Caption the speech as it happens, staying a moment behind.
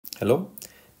Hello,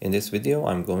 in this video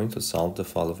I'm going to solve the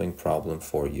following problem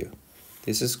for you.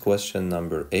 This is question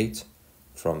number 8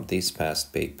 from this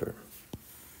past paper.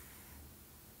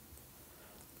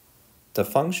 The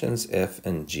functions f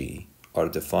and g are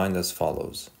defined as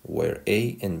follows, where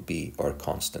a and b are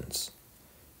constants.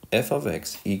 F of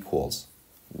x equals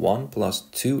 1 plus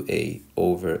 2a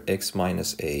over x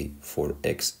minus a for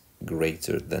x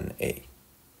greater than a.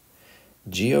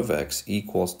 G of x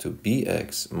equals to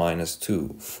bx minus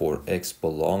 2 for x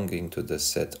belonging to the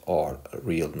set R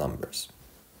real numbers.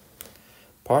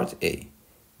 Part A.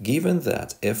 Given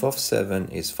that f of 7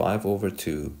 is 5 over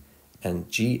 2 and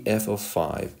gf of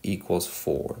 5 equals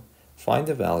 4, find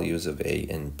the values of a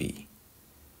and b.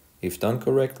 If done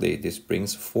correctly, this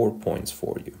brings 4 points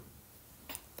for you.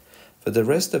 For the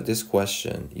rest of this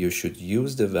question, you should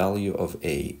use the value of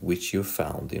a which you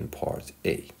found in part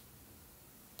A.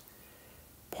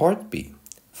 Part B.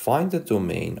 Find the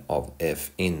domain of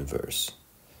f inverse.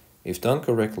 If done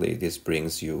correctly, this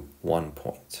brings you 1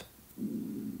 point.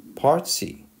 Part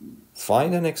C.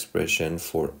 Find an expression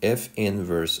for f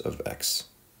inverse of x.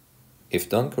 If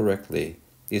done correctly,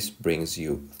 this brings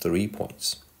you 3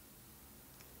 points.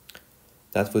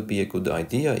 That would be a good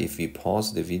idea if we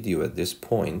pause the video at this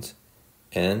point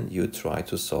and you try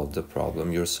to solve the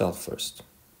problem yourself first.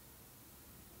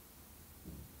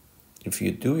 If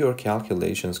you do your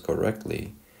calculations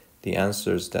correctly, the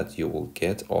answers that you will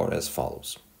get are as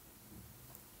follows.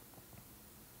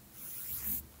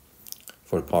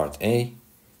 For part A,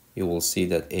 you will see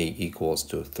that a equals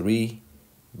to 3,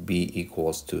 b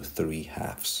equals to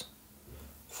 3/2.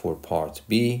 For part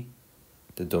B,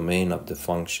 the domain of the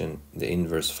function, the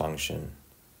inverse function,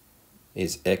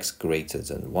 is x greater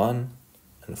than 1.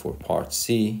 And for part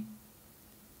C,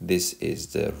 this is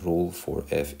the rule for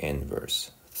f inverse.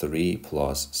 3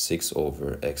 plus 6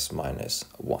 over x minus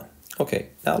 1. Okay,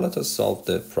 now let us solve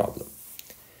the problem.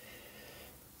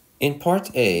 In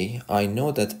part A, I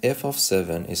know that f of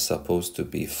 7 is supposed to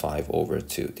be 5 over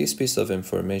 2. This piece of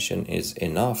information is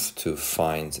enough to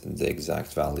find the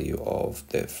exact value of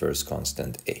the first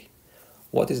constant a.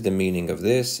 What is the meaning of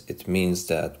this? It means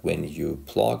that when you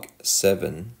plug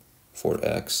 7 for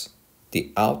x,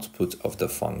 the output of the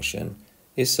function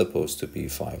is supposed to be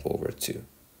 5 over 2.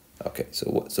 Okay,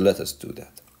 so let us do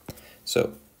that.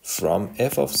 So from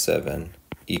f of 7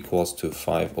 equals to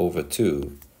 5 over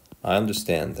 2, I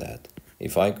understand that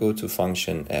if I go to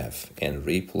function f and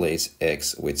replace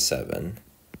x with 7,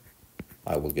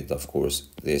 I will get, of course,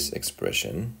 this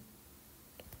expression.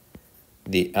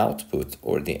 The output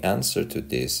or the answer to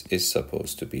this is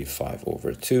supposed to be 5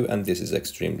 over 2, and this is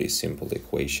extremely simple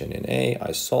equation in A.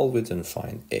 I solve it and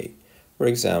find a. For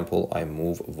example, I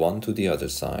move 1 to the other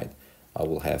side. I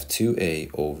will have 2a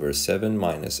over 7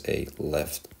 minus a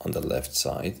left on the left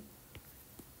side.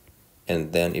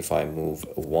 And then if I move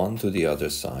 1 to the other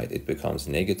side, it becomes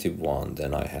negative 1.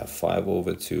 Then I have 5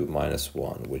 over 2 minus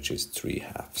 1, which is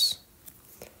 3/2.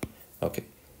 Okay,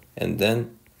 and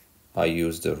then I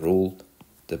use the rule,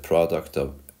 the product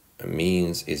of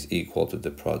means is equal to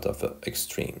the product of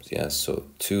extremes. Yes, so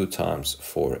 2 times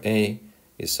 4a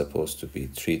is supposed to be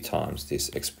 3 times this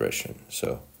expression.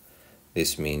 So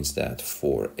this means that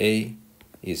 4a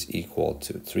is equal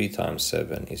to 3 times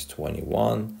 7 is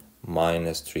 21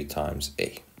 minus 3 times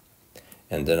a.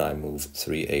 And then I move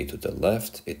 3a to the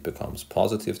left. It becomes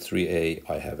positive 3a.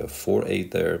 I have a 4a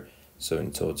there. So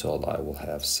in total, I will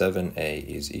have 7a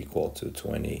is equal to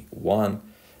 21.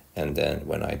 And then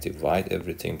when I divide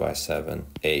everything by 7,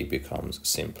 a becomes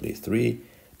simply 3,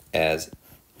 as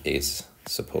is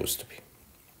supposed to be.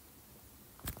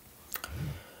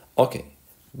 Okay.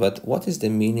 But what is the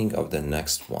meaning of the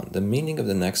next one? The meaning of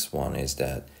the next one is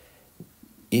that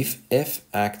if f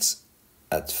acts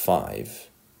at 5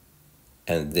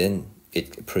 and then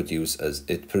it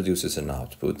produces an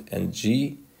output, and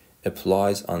g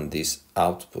applies on this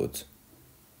output,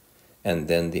 and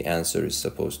then the answer is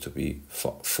supposed to be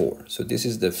 4. So this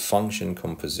is the function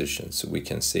composition. So we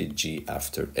can say g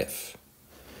after f.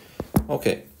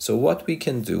 Okay, so what we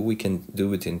can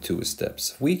do it in 2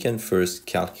 steps. We can first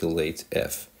calculate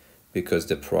f, because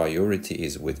the priority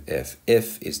is with f.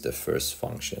 F is the first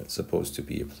function supposed to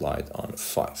be applied on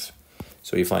 5.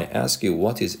 So if I ask you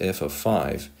what is f of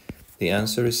 5, the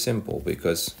answer is simple,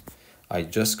 because I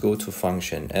just go to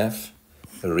function f,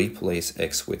 replace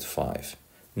x with 5,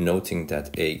 noting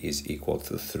that a is equal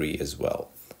to 3 as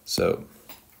well. So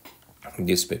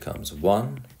this becomes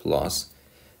 1 plus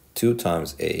 2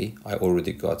 times a. I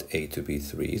already got a to be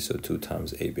 3, so 2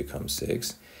 times a becomes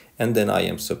 6. And then I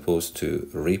am supposed to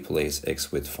replace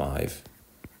x with 5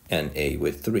 and a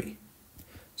with 3.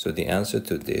 So the answer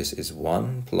to this is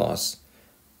 1 plus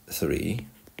 3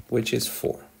 which is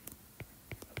 4.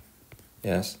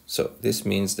 Yes, so this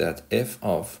means that f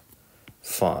of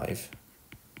 5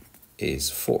 is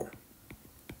 4.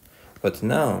 But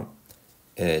now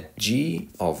g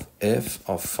of f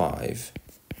of 5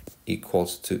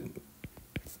 equals to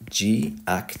g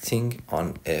acting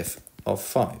on f of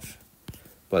 5.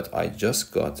 But I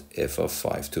just got f of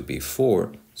 5 to be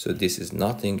 4, so this is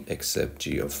nothing except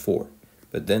g of 4.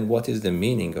 But then what is the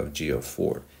meaning of g of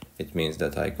 4? It means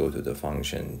that I go to the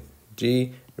function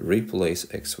g, replace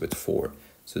x with 4.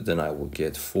 So then I will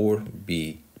get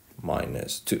 4b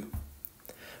minus 2.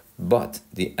 But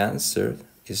the answer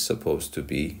is supposed to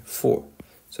be 4.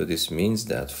 So this means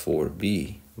that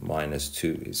 4b minus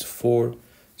 2 is 4.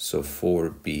 So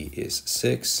 4b is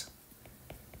 6.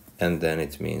 And then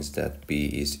it means that b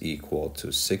is equal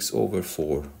to 6 over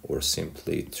 4, or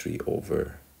simply 3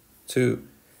 over 2.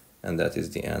 And that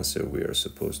is the answer we are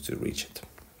supposed to reach it.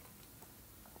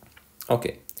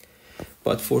 Okay,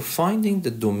 but for finding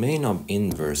the domain of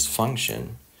inverse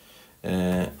function,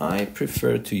 I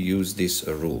prefer to use this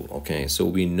rule. Okay, so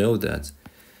we know that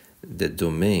the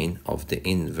domain of the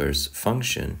inverse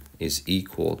function is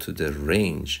equal to the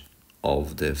range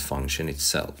of the function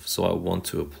itself. So I want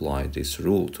to apply this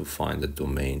rule to find the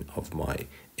domain of my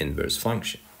inverse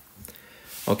function.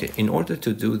 Okay, in order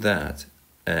to do that,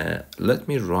 let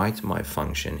me write my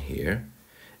function here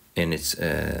in its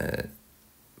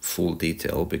full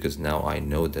detail, because now I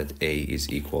know that a is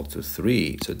equal to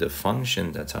 3. So the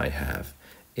function that I have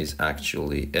is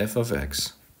actually f of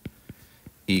x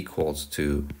equals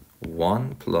to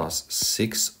 1 plus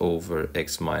 6 over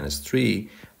x minus 3,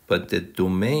 but the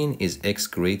domain is x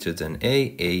greater than a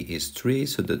is 3,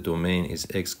 so the domain is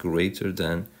x greater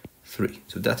than 3.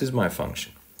 So that is my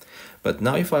function. But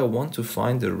now if I want to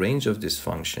find the range of this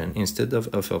function, instead of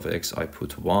f of x, I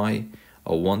put y.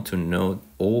 I want to know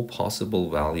all possible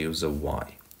values of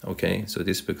y. Okay, so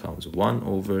this becomes 1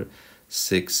 over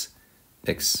 6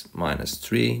 x minus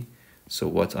 3. So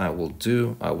what I will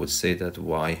do, I would say that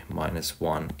y minus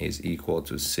 1 is equal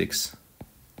to 6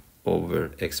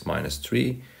 over x minus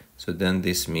 3. So then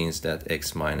this means that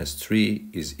x minus 3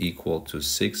 is equal to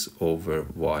 6 over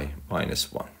y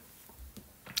minus 1.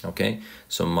 Okay,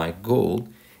 so my goal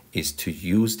is to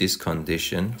use this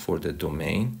condition for the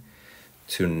domain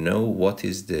to know what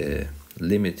is the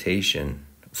limitation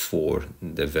for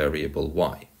the variable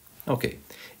y. Okay,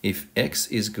 if x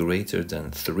is greater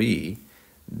than 3,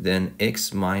 then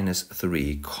x minus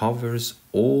 3 covers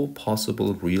all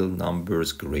possible real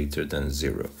numbers greater than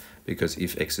 0. Because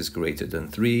if x is greater than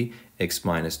 3, x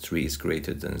minus 3 is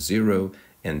greater than 0,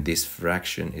 and this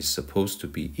fraction is supposed to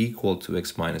be equal to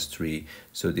x minus 3,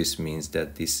 so this means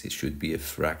that this should be a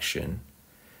fraction,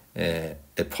 a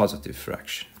positive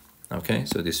fraction. Okay,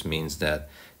 so this means that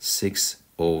 6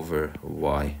 over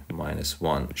y minus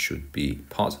 1 should be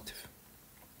positive.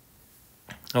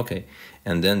 Okay,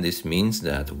 and then this means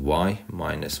that y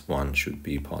minus 1 should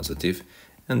be positive,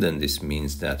 and then this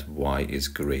means that y is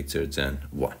greater than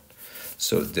 1.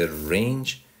 So the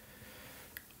range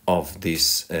of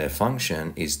this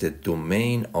function is the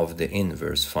domain of the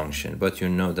inverse function. But you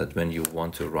know that when you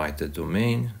want to write the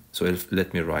domain, so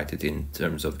let me write it in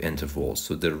terms of intervals.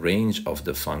 So the range of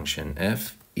the function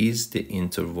f is the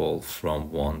interval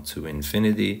from 1 to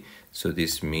infinity. So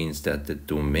this means that the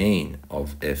domain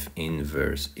of f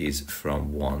inverse is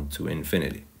from 1 to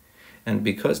infinity. And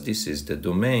because this is the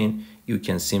domain, you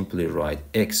can simply write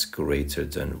x greater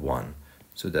than 1.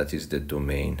 So that is the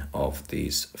domain of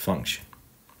this function.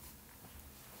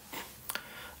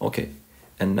 Okay,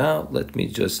 and now let me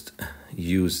just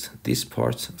use this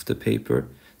part of the paper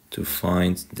to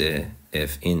find the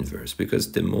f inverse,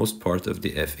 because the most part of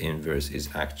the f inverse is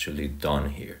actually done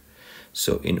here.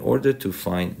 So in order to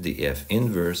find the f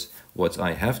inverse, what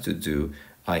I have to do,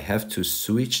 I have to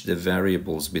switch the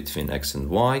variables between x and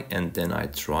y, and then I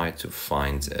try to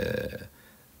find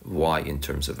y in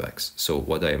terms of x. So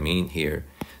what I mean here,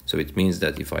 so it means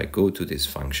that if I go to this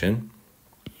function,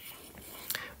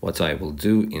 what I will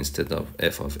do, instead of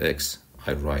f of x,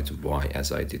 I write y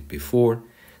as I did before.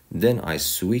 Then I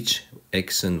switch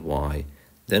x and y.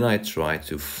 Then I try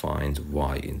to find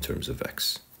y in terms of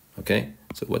x. Okay?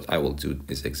 So what I will do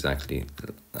is exactly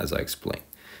as I explained.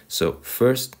 So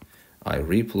first, I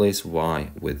replace y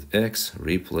with x,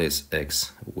 replace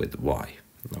x with y.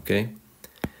 Okay?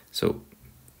 So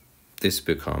this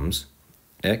becomes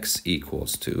x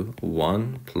equals to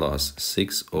 1 plus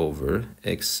 6 over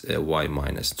y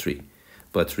minus 3.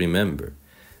 But remember,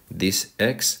 this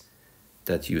x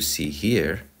that you see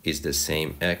here is the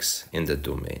same x in the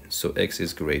domain. So x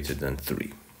is greater than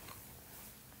 3.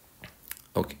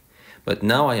 Okay, But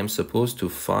now I am supposed to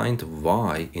find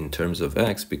y in terms of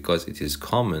x because it is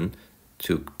common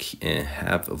to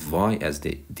have y as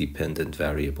the dependent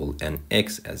variable and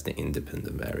x as the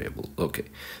independent variable. Okay,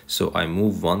 so I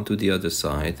move 1 to the other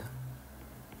side.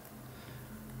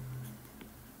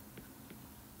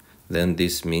 Then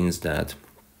this means that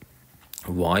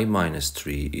y minus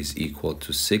 3 is equal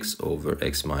to 6 over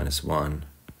x minus 1.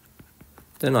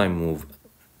 Then I move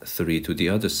 3 to the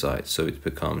other side, so it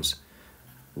becomes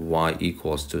y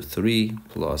equals to 3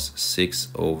 plus 6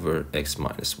 over x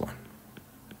minus 1.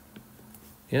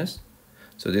 Yes?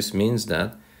 So this means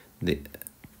that the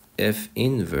f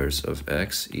inverse of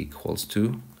x equals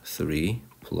to 3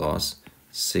 plus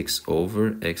 6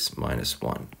 over x minus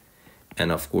 1.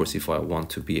 And of course, if I want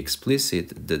to be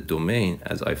explicit, the domain,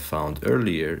 as I found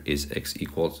earlier, is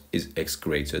x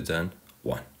greater than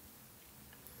 1.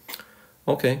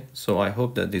 Okay, so I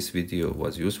hope that this video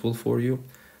was useful for you.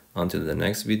 Until the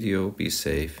next video, be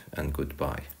safe and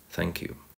goodbye. Thank you.